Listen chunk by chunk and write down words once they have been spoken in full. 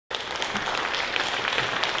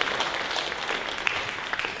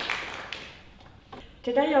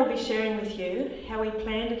Today I'll be sharing with you how we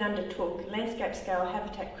planned and undertook a landscape-scale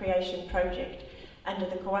habitat creation project under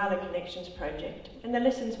the Koala Connections project and the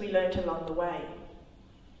lessons we learnt along the way.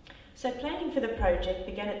 So planning for the project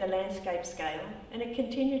began at the landscape scale and it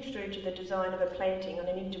continued through to the design of a planting on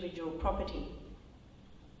an individual property.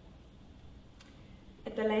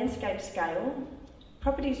 At the landscape scale,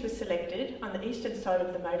 properties were selected on the eastern side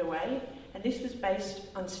of the motorway, and this was based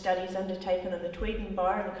on studies undertaken on the Tweed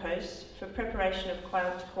Byron coast for preparation of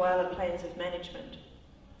koala plans of management.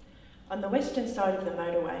 On the western side of the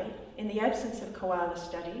motorway, in the absence of koala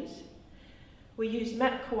studies, we used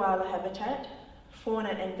mapped koala habitat, fauna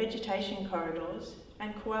and vegetation corridors,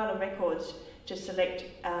 and koala records to select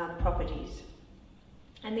properties.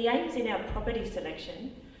 And the aims in our property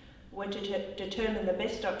selection were to determine the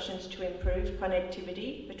best options to improve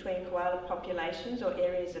connectivity between koala populations or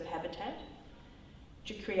areas of habitat,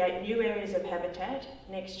 to create new areas of habitat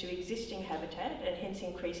next to existing habitat and hence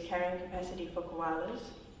increase carrying capacity for koalas,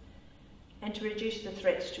 and to reduce the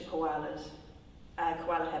threats to koala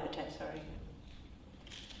habitat.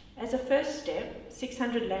 As a first step,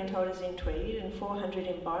 600 landholders in Tweed and 400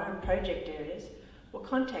 in Byron project areas were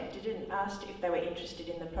contacted and asked if they were interested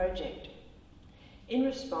in the project. In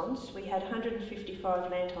response, we had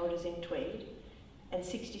 155 landholders in Tweed and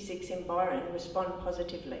 66 in Byron respond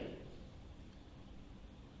positively.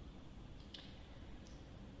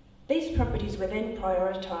 These properties were then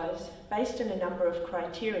prioritised based on a number of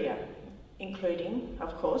criteria, including,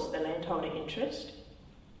 of course, the landholder interest,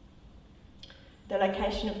 the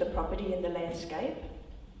location of the property in the landscape,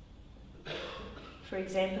 for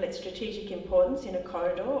example, its strategic importance in a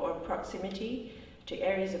corridor or proximity to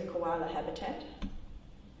areas of koala habitat,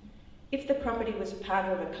 if the property was part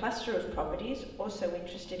of a cluster of properties also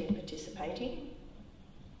interested in participating,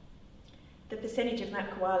 the percentage of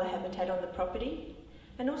mapped koala habitat on the property,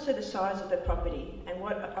 and also the size of the property and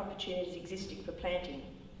what opportunities existed for planting.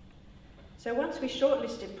 So once we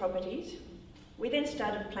shortlisted properties, we then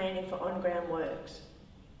started planning for on-ground works.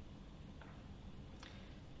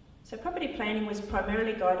 So property planning was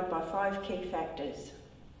primarily guided by 5 key factors.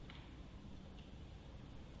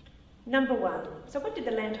 Number 1, so what did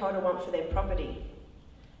the landholder want for their property?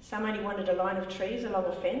 Some only wanted a line of trees along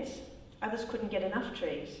a fence, others couldn't get enough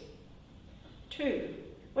trees. 2,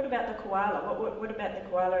 what about the koala? What about the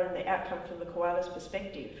koala and the outcome from the koala's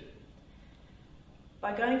perspective?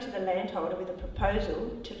 By going to the landholder with a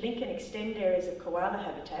proposal to link and extend areas of koala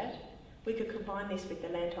habitat, we could combine this with the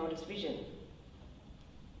landholder's vision.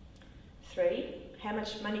 3, how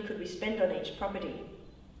much money could we spend on each property?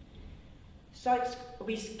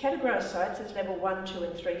 We categorised sites as level 1, 2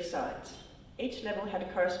 and 3 sites. Each level had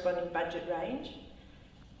a corresponding budget range,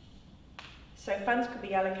 so funds could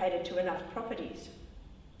be allocated to enough properties.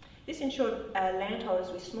 This ensured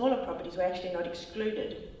landholders with smaller properties were actually not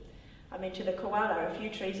excluded. I mean, to the koala, a few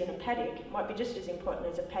trees in a paddock might be just as important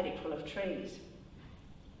as a paddock full of trees.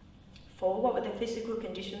 4, what were the physical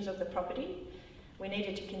conditions of the property? We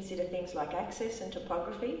needed to consider things like access and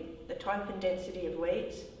topography, the type and density of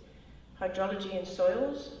weeds, hydrology and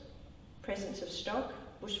soils, presence of stock,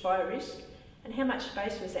 bushfire risk, and how much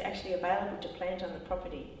space was there actually available to plant on the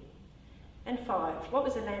property. And 5, what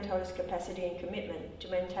was the landholder's capacity and commitment to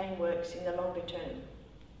maintain works in the longer term?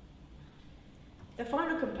 The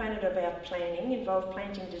final component of our planning involved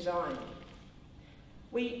planting design.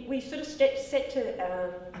 We sort of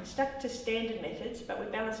stuck to standard methods, but we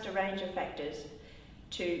balanced a range of factors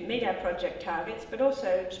to meet our project targets, but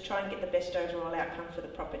also to try and get the best overall outcome for the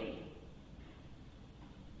property.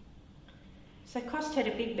 So cost had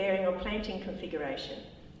a big bearing on planting configuration.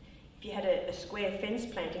 If you had a square fence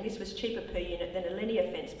planting, this was cheaper per unit than a linear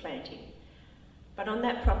fence planting. But on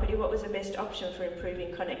that property, what was the best option for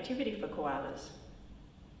improving connectivity for koalas?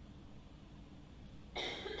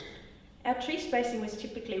 Our tree spacing was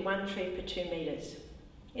typically 1 tree per 2 metres.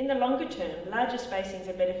 In the longer term, larger spacings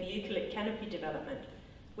are better for eucalypt canopy development,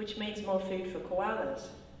 which means more food for koalas.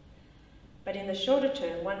 But in the shorter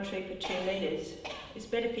term, 1 tree per 2 metres is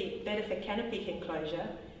better for canopy enclosure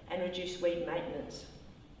and reduced weed maintenance.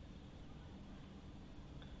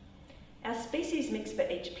 Our species mix for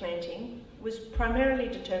each planting was primarily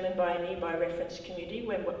determined by a nearby reference community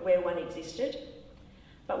where one existed,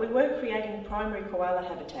 but we were creating primary koala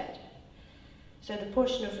habitat. So the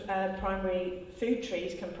portion of primary food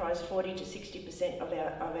trees comprised 40 to 60% of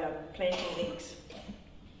our planting mix.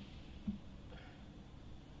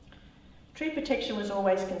 Tree protection was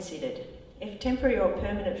always considered. If temporary or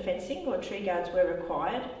permanent fencing or tree guards were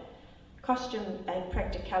required, cost and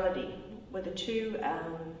practicality were the 2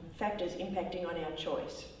 factors impacting on our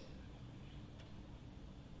choice.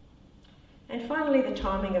 And finally, the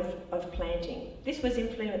timing of planting. This was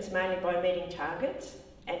influenced mainly by meeting targets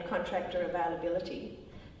and contractor availability,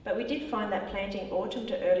 but we did find that planting autumn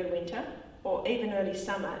to early winter, or even early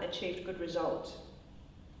summer, achieved good results.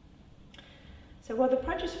 So while the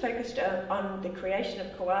project focused on the creation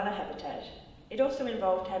of koala habitat, it also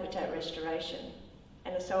involved habitat restoration,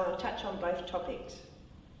 and so I'll touch on both topics.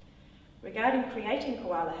 Regarding creating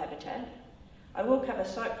koala habitat, I will cover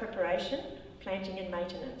site preparation, planting and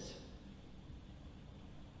maintenance.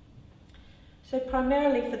 So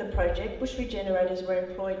primarily for the project, bush regenerators were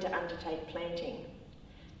employed to undertake planting.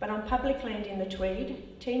 But on public land in the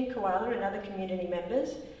Tweed, Team Koala and other community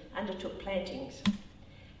members undertook plantings.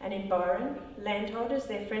 And in Byron, landholders,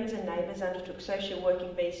 their friends and neighbours undertook social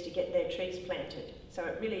working bees to get their trees planted. So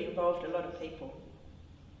it really involved a lot of people.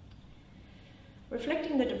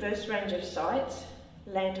 Reflecting the diverse range of sites,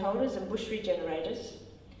 landholders and bush regenerators,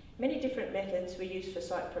 many different methods were used for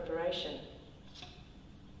site preparation.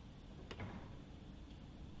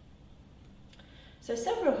 So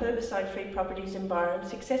several herbicide-free properties in Byron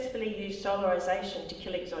successfully used solarisation to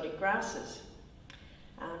kill exotic grasses.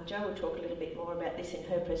 Jo will talk a little bit more about this in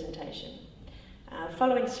her presentation.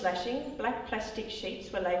 Following slashing, black plastic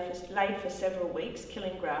sheets were laid for several weeks,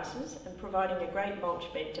 killing grasses and providing a great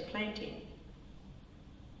mulch bed to planting.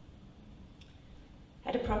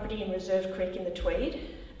 At a property in Reserve Creek in the Tweed,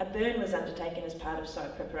 a burn was undertaken as part of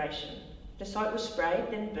site preparation. The site was sprayed,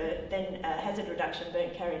 then hazard reduction burn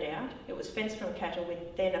carried out. It was fenced from cattle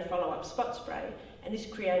with then a follow-up spot spray, and this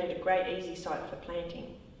created a great easy site for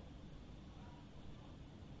planting.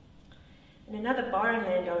 And another Byron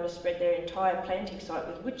landowner spread their entire planting site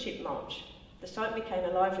with wood chip mulch. The site became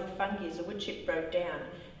alive with fungi as the wood chip broke down,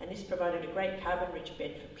 and this provided a great carbon-rich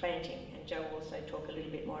bed for planting, and Jo will also talk a little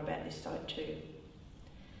bit more about this site too.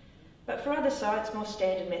 But for other sites, more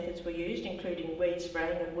standard methods were used, including weed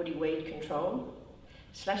spraying and woody weed control.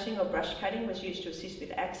 Slashing or brush cutting was used to assist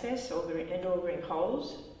with access and augering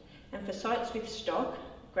holes. And for sites with stock,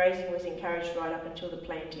 grazing was encouraged right up until the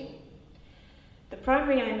planting. The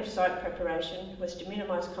primary aim of site preparation was to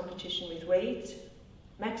minimise competition with weeds,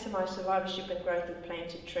 maximise survivorship and growth of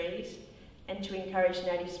planted trees, and to encourage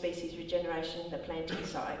native species regeneration in the planting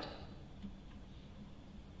site.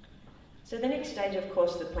 So the next stage, of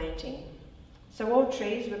course, the planting. So all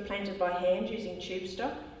trees were planted by hand using tube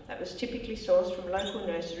stock that was typically sourced from local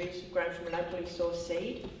nurseries grown from locally sourced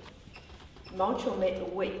seed. Mulch or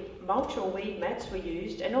weed mats were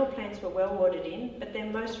used, and all plants were well watered in, but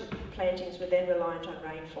then most plantings were then reliant on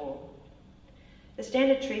rainfall. The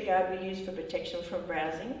standard tree guard we used for protection from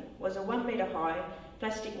browsing was a 1 metre high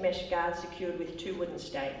plastic mesh guard secured with 2 wooden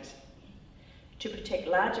stakes. To protect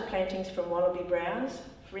larger plantings from wallaby browse,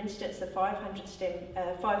 for instance the 5,000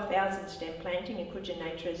 stem planting in Coogin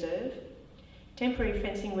Nature Reserve, temporary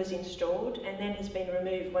fencing was installed and then has been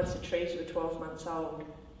removed once the trees were 12 months old.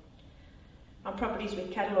 On properties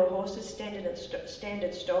with cattle or horses, standard stock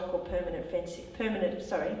or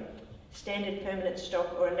standard permanent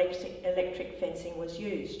stock or electric fencing was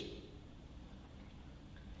used.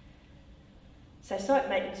 So site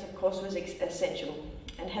maintenance, of course, was essential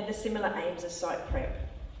and had the similar aims as site prep.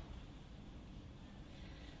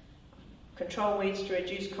 Control weeds to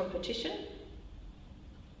reduce competition,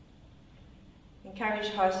 encourage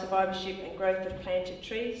high survivorship and growth of planted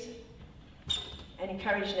trees, and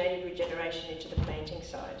encourage native regeneration into the planting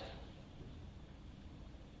side.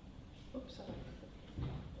 Oops, sorry.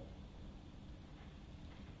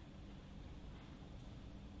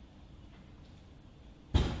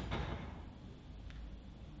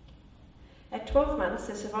 At 12 months,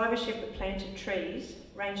 the survivorship of planted trees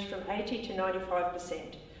ranged from 80 to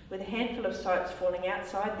 95%, with a handful of sites falling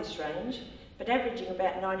outside this range, but averaging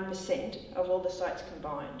about 90% of all the sites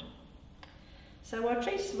combined. So while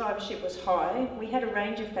tree survivorship was high, we had a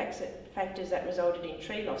range of factors that resulted in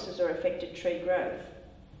tree losses or affected tree growth.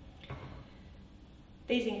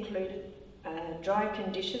 These included dry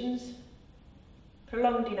conditions,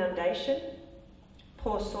 prolonged inundation,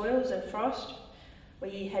 poor soils and frost,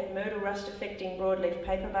 where you had myrtle rust affecting broadleaf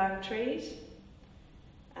paperbark trees.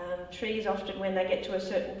 Trees often, when they get to a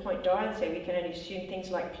certain point, die, and so we can only assume things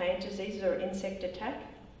like plant diseases or insect attack.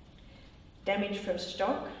 Damage from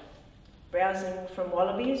stock, browsing from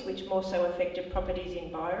wallabies, which more so affected properties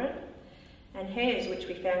in Byron, and hares, which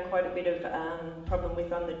we found quite a bit of problem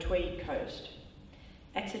with on the Tweed coast.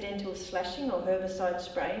 Accidental slashing or herbicide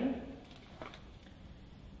spraying.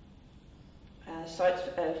 Sites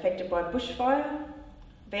affected by bushfire,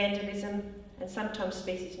 vandalism, and sometimes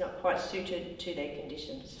species not quite suited to their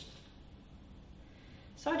conditions.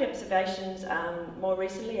 Site observations more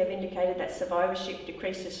recently have indicated that survivorship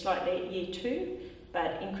decreases slightly at year 2,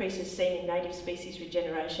 but increases seen in native species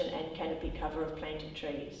regeneration and canopy cover of planted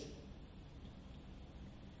trees.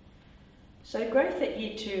 So growth at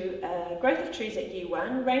year 2, growth of trees at year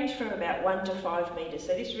 1 range from about 1 to 5 metres,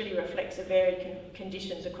 so this really reflects the varied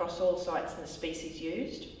conditions across all sites and the species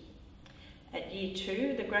used. At year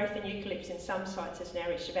 2, the growth in eucalypts in some sites has now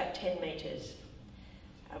reached about 10 metres.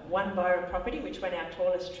 One Byron property, which won our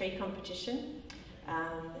tallest tree competition,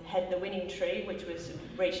 had the winning tree, which was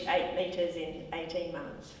reached 8 metres in 18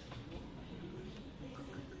 months.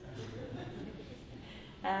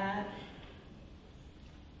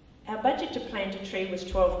 Our budget to plant a tree was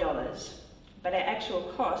 $12, but our actual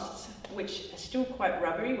costs, which are still quite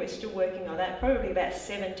rubbery, we're still working on that, probably about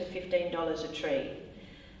 $7 to $15 a tree.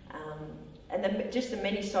 And just the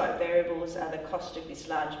many site variables are the cost of this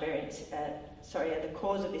large variance, are the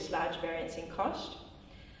cause of this large variance in cost.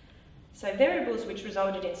 So variables which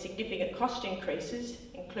resulted in significant cost increases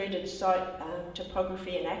included site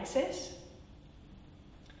topography and access,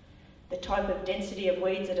 the type of density of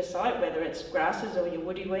weeds at a site, whether it's grasses or your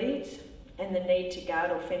woody weeds, and the need to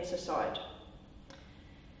guard or fence a site.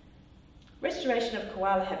 Restoration of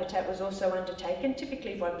koala habitat was also undertaken,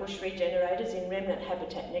 typically by bush regenerators in remnant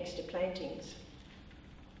habitat next to plantings.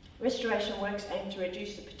 Restoration works aim to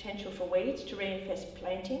reduce the potential for weeds to reinfest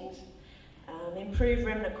plantings, improve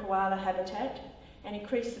remnant koala habitat, and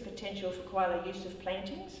increase the potential for koala use of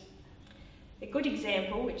plantings. A good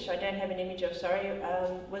example, which I don't have an image of,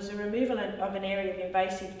 was the removal of an area of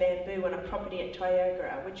invasive bamboo on a property at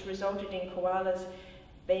Tanya, which resulted in koalas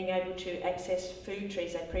being able to access food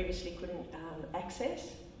trees they previously couldn't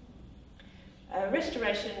access.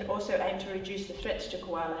 Restoration also aimed to reduce the threats to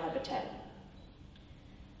koala habitat.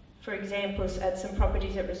 For example, at some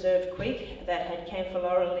properties at Reserve Creek that had camphor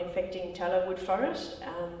laurel infecting tallow wood forest,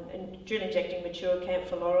 and drill injecting mature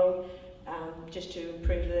camphor laurel just to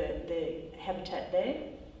improve the habitat there.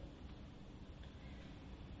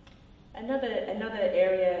 Another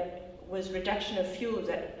area was reduction of fuels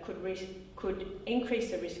that could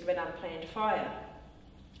increase the risk of an unplanned fire.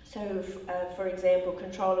 So, for example,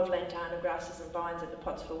 control of lantana grasses and vines at the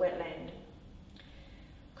Pottsville wetland.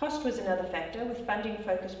 Cost was another factor, with funding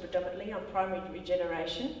focused predominantly on primary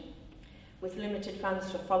regeneration, with limited funds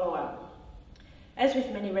for follow-up. As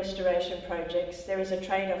with many restoration projects, there is a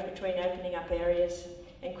trade-off between opening up areas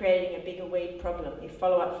and creating a bigger weed problem if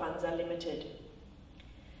follow-up funds are limited.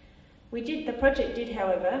 The project did,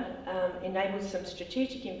 however, enable some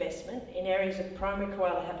strategic investment in areas of primary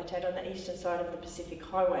koala habitat on the eastern side of the Pacific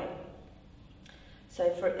Highway. So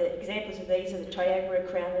for examples of these are the Tanya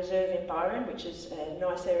Crown Reserve in Byron, which is a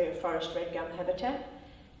nice area of forest red gum habitat,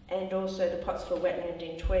 and also the Pottsville wetland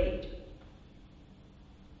in Tweed.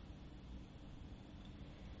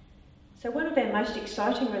 So one of our most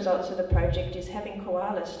exciting results of the project is having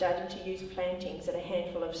koalas starting to use plantings at a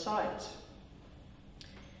handful of sites.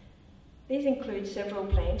 These include several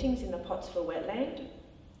plantings in the Pottsville wetland,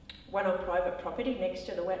 one on private property next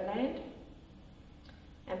to the wetland,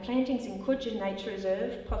 and plantings in Coogin Nature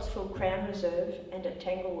Reserve, Pottsville Crown Reserve, and at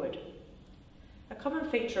Tanglewood. A common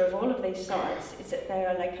feature of all of these sites is that they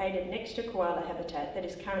are located next to koala habitat that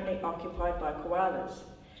is currently occupied by koalas,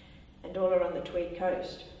 and all are on the Tweed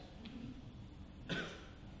coast.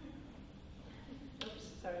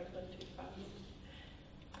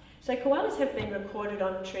 So koalas have been recorded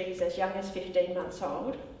on trees as young as 15 months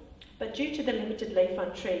old, but due to the limited leaf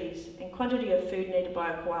on trees and quantity of food needed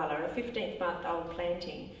by a koala, a 15-month-old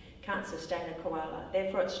planting can't sustain a koala.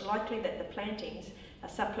 Therefore, it's likely that the plantings are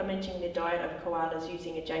supplementing the diet of koalas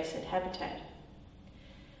using adjacent habitat.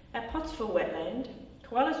 At Pottsville wetland,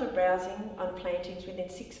 koalas were browsing on plantings within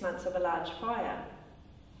 6 months of a large fire.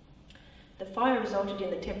 The fire resulted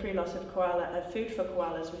in the temporary loss of food for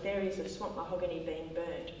koalas, with areas of swamp mahogany being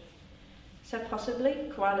burned. So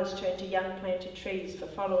possibly, koalas turned to young planted trees for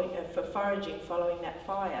foraging following that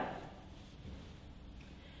fire.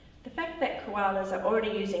 The fact that koalas are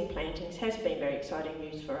already using plantings has been very exciting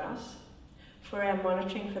news for us. For our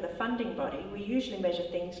monitoring for the funding body, we usually measure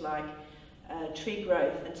things like tree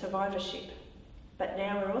growth and survivorship, but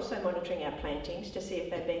now we're also monitoring our plantings to see if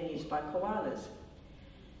they're being used by koalas.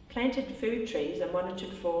 Planted food trees are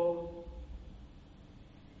monitored for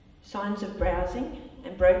signs of browsing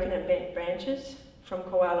and broken and bent branches from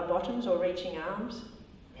koala bottoms or reaching arms,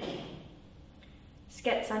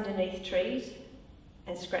 scats underneath trees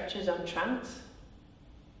and scratches on trunks,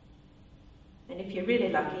 and if you're really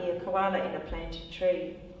lucky, a koala in a planted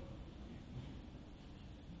tree.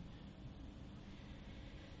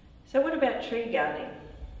 So what about tree guarding?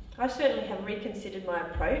 I certainly have reconsidered my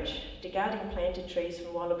approach to guarding planted trees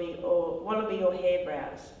from wallaby or hare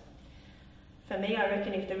browse. For me, I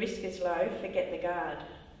reckon if the risk is low, forget the guard.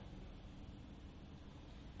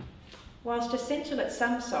 Whilst essential at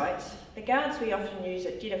some sites, the guards we often use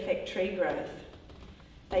did affect tree growth.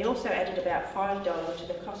 They also added about $5 to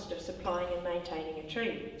the cost of supplying and planting a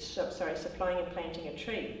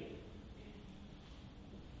tree.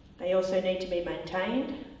 They also need to be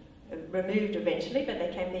maintained, removed eventually, but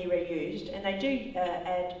they can be reused, and they do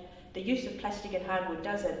add, the use of plastic and hardwood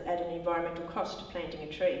does add an environmental cost to planting a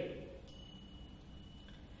tree.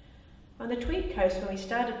 On the Tweed coast, when we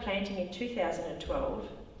started planting in 2012,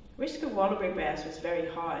 risk of wallaby browse was very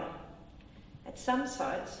high. At some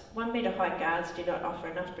sites, 1 metre high guards did not offer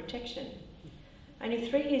enough protection. Only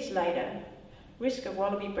 3 years later, risk of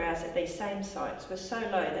wallaby browse at these same sites was so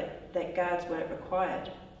low that guards weren't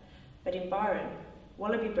required. But in Byron,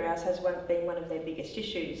 wallaby browse has been one of their biggest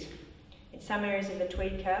issues. In some areas of the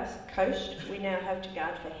Tweed coast, we now have to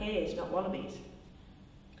guard for hares, not wallabies.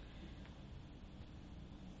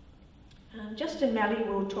 Justin Malley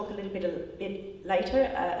will talk a little bit later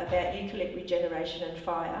about eucalypt regeneration and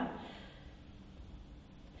fire.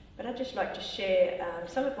 But I'd just like to share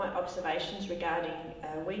some of my observations regarding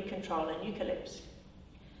weed control and eucalypts.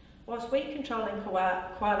 Whilst weed control in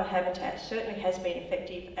koala habitat certainly has been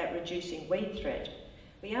effective at reducing weed threat,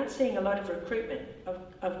 we aren't seeing a lot of recruitment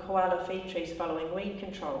of koala feed trees following weed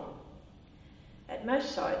control. At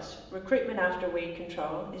most sites, recruitment after weed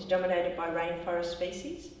control is dominated by rainforest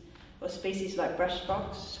species, or species like brush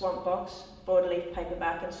box, swamp box, borderleaf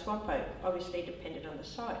paperbark and swamp oak, obviously dependent on the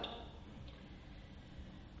site.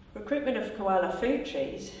 Recruitment of koala food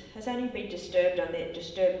trees has only been disturbed on the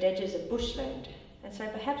disturbed edges of bushland, and so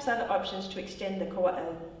perhaps other options to extend the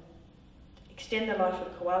life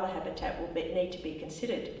of koala habitat will need to be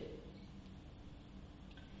considered.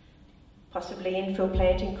 Possibly infill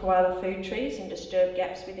planting koala food trees in disturbed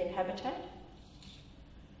gaps within habitat,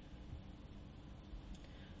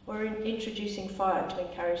 or introducing fire to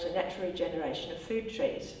encourage the natural regeneration of food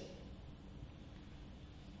trees.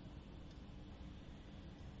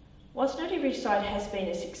 Whilst not every site has been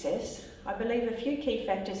a success, I believe a few key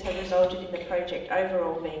factors have resulted in the project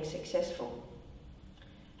overall being successful.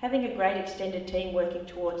 Having a great extended team working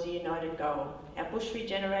towards a united goal, our bush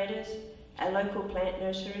regenerators, our local plant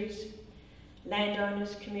nurseries,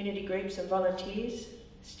 landowners, community groups and volunteers,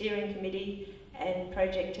 steering committee and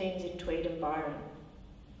project teams in Tweed and Byron.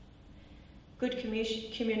 Good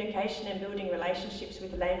communication and building relationships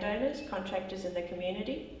with landowners, contractors and the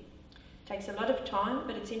community. Takes a lot of time,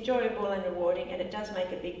 but it's enjoyable and rewarding, and it does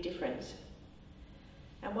make a big difference.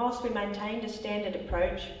 And whilst we maintained a standard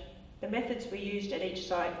approach, the methods we used at each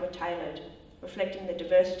site were tailored, reflecting the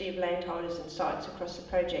diversity of landholders and sites across the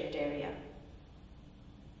project area.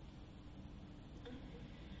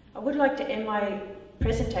 I would like to end my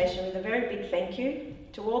presentation with a very big thank you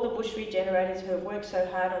to all the bush regenerators who have worked so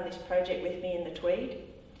hard on this project with me in the Tweed,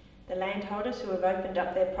 the landholders who have opened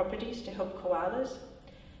up their properties to help koalas,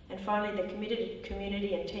 and finally the committed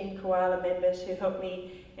community and Team Koala members who help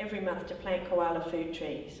me every month to plant koala food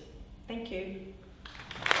trees. Thank you.